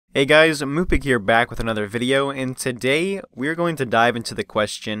Hey guys, Moopig here back with another video, and today we're going to dive into the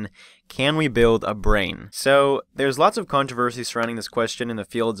question, can we build a brain? So there's lots of controversy surrounding this question in the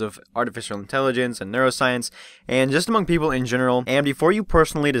fields of artificial intelligence and neuroscience, and just among people in general. And before you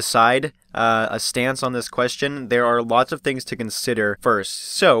personally decide a stance on this question, there are lots of things to consider first.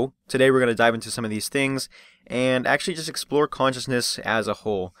 So today we're going to dive into some of these things and actually just explore consciousness as a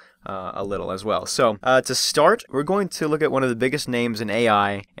whole. A little as well. So to start, we're going to look at one of the biggest names in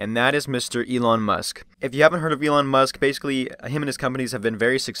AI, and that is Mr. Elon Musk. If you haven't heard of Elon Musk, basically him and his companies have been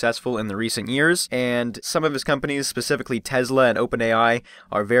very successful in the recent years, and some of his companies, specifically Tesla and OpenAI,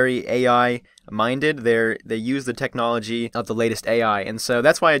 are very AI minded. They use the technology of the latest AI, and so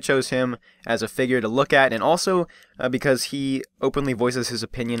that's why I chose him as a figure to look at, and also because he openly voices his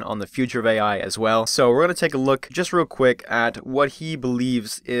opinion on the future of AI as well. So we're going to take a look just real quick at what he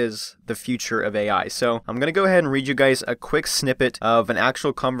believes is the future of AI. So I'm going to go ahead and read you guys a quick snippet of an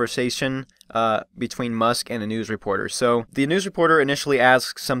actual conversation between Musk and a news reporter. So the news reporter initially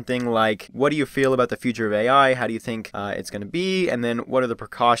asks something like, what do you feel about the future of AI? How do you think it's going to be? And then what are the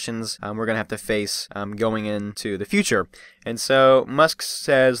precautions we're going to have to face going into the future? And so Musk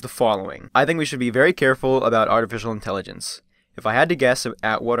says the following: I think we should be very careful about artificial intelligence. If I had to guess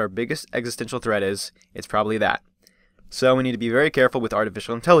at what our biggest existential threat is, it's probably that. So we need to be very careful with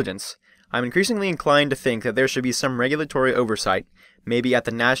artificial intelligence. I'm increasingly inclined to think that there should be some regulatory oversight, maybe at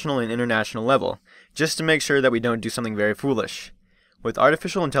the national and international level, just to make sure that we don't do something very foolish. With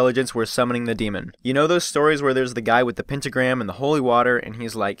artificial intelligence, we're summoning the demon. You know those stories where there's the guy with the pentagram and the holy water, and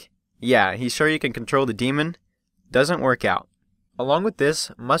he's like, yeah, he's sure you can control the demon? Doesn't work out. Along with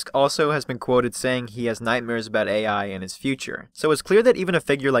this, Musk also has been quoted saying he has nightmares about AI and its future. So it's clear that even a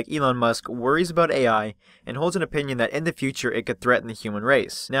figure like Elon Musk worries about AI and holds an opinion that in the future it could threaten the human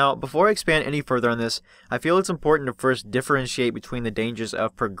race. Now, before I expand any further on this, I feel it's important to first differentiate between the dangers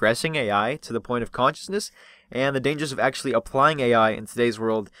of progressing AI to the point of consciousness and the dangers of actually applying AI in today's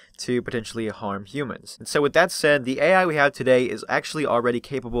world to potentially harm humans. And so with that said, the AI we have today is actually already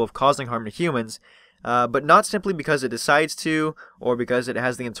capable of causing harm to humans, but not simply because it decides to, or because it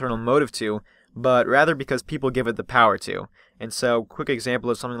has the internal motive to, but rather because people give it the power to. And so, quick example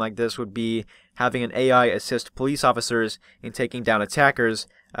of something like this would be having an AI assist police officers in taking down attackers,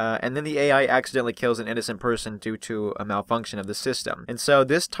 and then the AI accidentally kills an innocent person due to a malfunction of the system. And so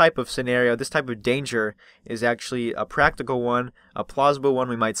this type of scenario, this type of danger is actually a practical one, a plausible one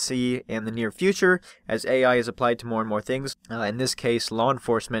we might see in the near future as AI is applied to more and more things, in this case law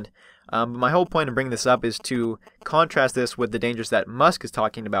enforcement. But my whole point in bringing this up is to contrast this with the dangers that Musk is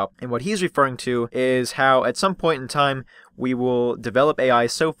talking about. And what he's referring to is how at some point in time we will develop AI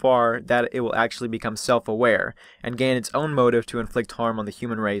so far that it will actually become self-aware and gain its own motive to inflict harm on the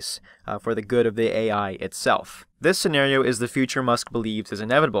human race for the good of the AI itself. This scenario is the future Musk believes is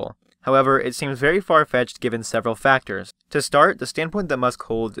inevitable. However, it seems very far-fetched given several factors. To start, the standpoint that Musk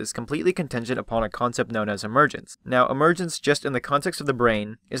holds is completely contingent upon a concept known as emergence. Now, emergence, just in the context of the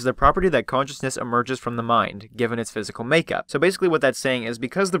brain, is the property that consciousness emerges from the mind, given its physical makeup. So basically what that's saying is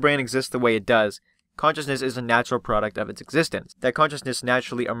because the brain exists the way it does, consciousness is a natural product of its existence. That consciousness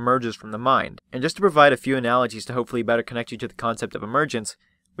naturally emerges from the mind. And just to provide a few analogies to hopefully better connect you to the concept of emergence,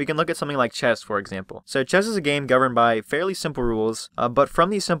 we can look at something like chess, for example. So chess is a game governed by fairly simple rules, but from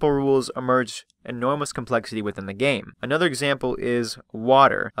these simple rules emerge enormous complexity within the game. Another example is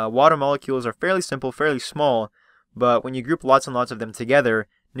water. Water molecules are fairly simple, fairly small, but when you group lots and lots of them together,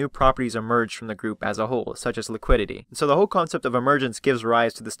 new properties emerge from the group as a whole, such as liquidity. And so the whole concept of emergence gives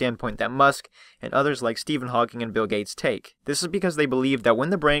rise to the standpoint that Musk and others like Stephen Hawking and Bill Gates take. This is because they believe that when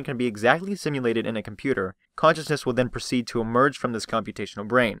the brain can be exactly simulated in a computer, consciousness will then proceed to emerge from this computational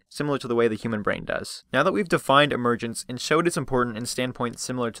brain, similar to the way the human brain does. Now that we've defined emergence and showed its importance in standpoints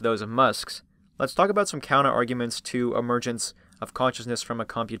similar to those of Musk's, let's talk about some counter-arguments to emergence of consciousness from a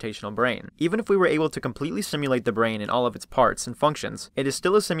computational brain. Even if we were able to completely simulate the brain in all of its parts and functions, it is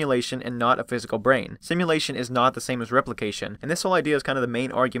still a simulation and not a physical brain. Simulation is not the same as replication, and this whole idea is kind of the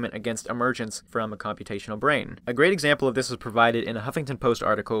main argument against emergence from a computational brain. A great example of this is provided in a Huffington Post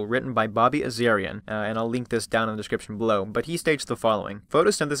article written by Bobby Azarian, and I'll link this down in the description below, but he states the following: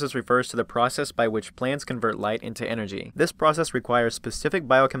 photosynthesis refers to the process by which plants convert light into energy. This process requires specific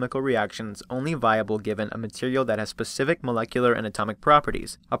biochemical reactions only viable given a material that has specific molecular molecular and atomic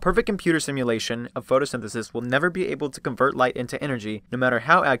properties. A perfect computer simulation of photosynthesis will never be able to convert light into energy, no matter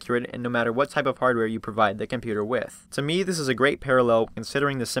how accurate and no matter what type of hardware you provide the computer with. To me, this is a great parallel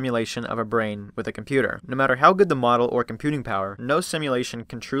considering the simulation of a brain with a computer. No matter how good the model or computing power, no simulation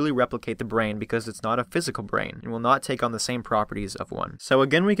can truly replicate the brain because it's not a physical brain and will not take on the same properties of one. So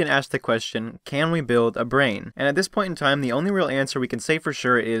again, we can ask the question, can we build a brain? And at this point in time, the only real answer we can say for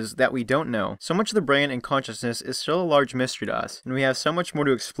sure is that we don't know. So much of the brain and consciousness is still a large mystery to us, and we have so much more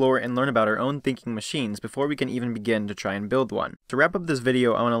to explore and learn about our own thinking machines before we can even begin to try and build one. To wrap up this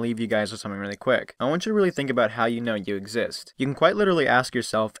video, I want to leave you guys with something really quick. I want you to really think about how you know you exist. You can quite literally ask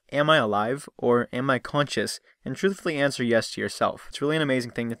yourself, am I alive or am I conscious? And truthfully answer yes to yourself. It's really an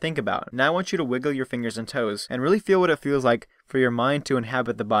amazing thing to think about. Now I want you to wiggle your fingers and toes and really feel what it feels like for your mind to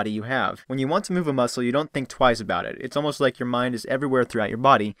inhabit the body you have. When you want to move a muscle, you don't think twice about it. It's almost like your mind is everywhere throughout your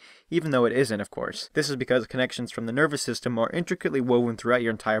body, even though it isn't, of course. This is because connections from the nervous system are intricately woven throughout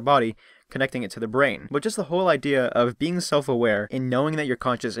your entire body, connecting it to the brain. But just the whole idea of being self-aware and knowing that you're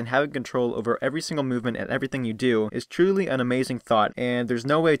conscious and having control over every single movement and everything you do is truly an amazing thought, and there's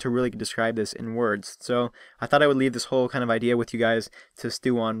no way to really describe this in words. So I thought I would leave this whole kind of idea with you guys to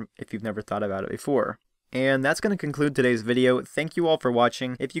stew on if you've never thought about it before. And that's going to conclude today's video. Thank you all for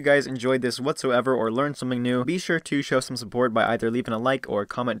watching. If you guys enjoyed this whatsoever or learned something new, be sure to show some support by either leaving a like or a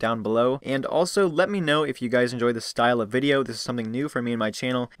comment down below. And also let me know if you guys enjoy this style of video. This is something new for me and my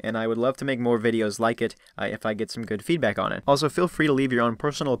channel, and I would love to make more videos like it if I get some good feedback on it. Also, feel free to leave your own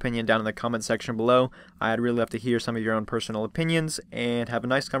personal opinion down in the comment section below. I'd really love to hear some of your own personal opinions and have a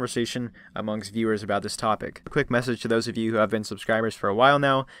nice conversation amongst viewers about this topic. A quick message to those of you who have been subscribers for a while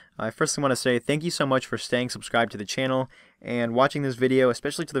now. I first want to say thank you so much for staying subscribed to the channel and watching this video,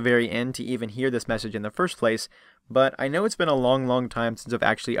 especially to the very end to even hear this message in the first place. But I know it's been a long time since I've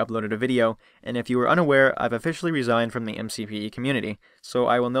actually uploaded a video, and if you were unaware, I've officially resigned from the MCPE community, so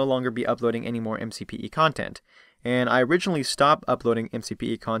I will no longer be uploading any more MCPE content. And I originally stopped uploading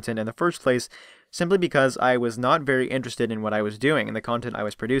MCPE content in the first place simply because I was not very interested in what I was doing and the content I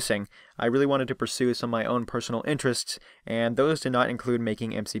was producing. I really wanted to pursue some of my own personal interests, and those did not include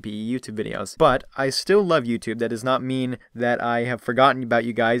making MCPE YouTube videos. But I still love YouTube. That does not mean that I have forgotten about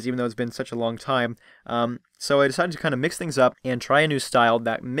you guys, even though it's been such a long time. So I decided to kind of mix things up and try a new style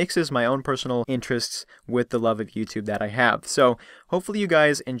that mixes my own personal interests with the love of YouTube that I have. So hopefully you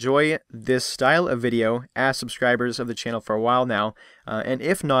guys enjoy this style of video as subscribers of the channel for a while now. And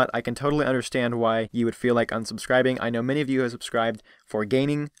if not, I can totally understand why you would feel like unsubscribing. I know many of you have subscribed for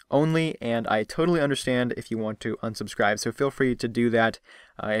gaming only, and I totally understand if you want to unsubscribe. So feel free to do that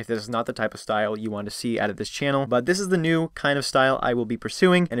if this is not the type of style you want to see out of this channel. But this is the new kind of style I will be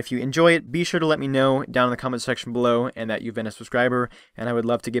pursuing, and if you enjoy it, be sure to let me know down in the comment section below and that you've been a subscriber, and I would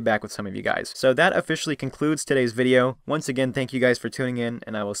love to get back with some of you guys. So that officially concludes today's video. Once again, thank you guys for tuning in,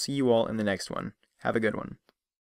 and I will see you all in the next one. Have a good one.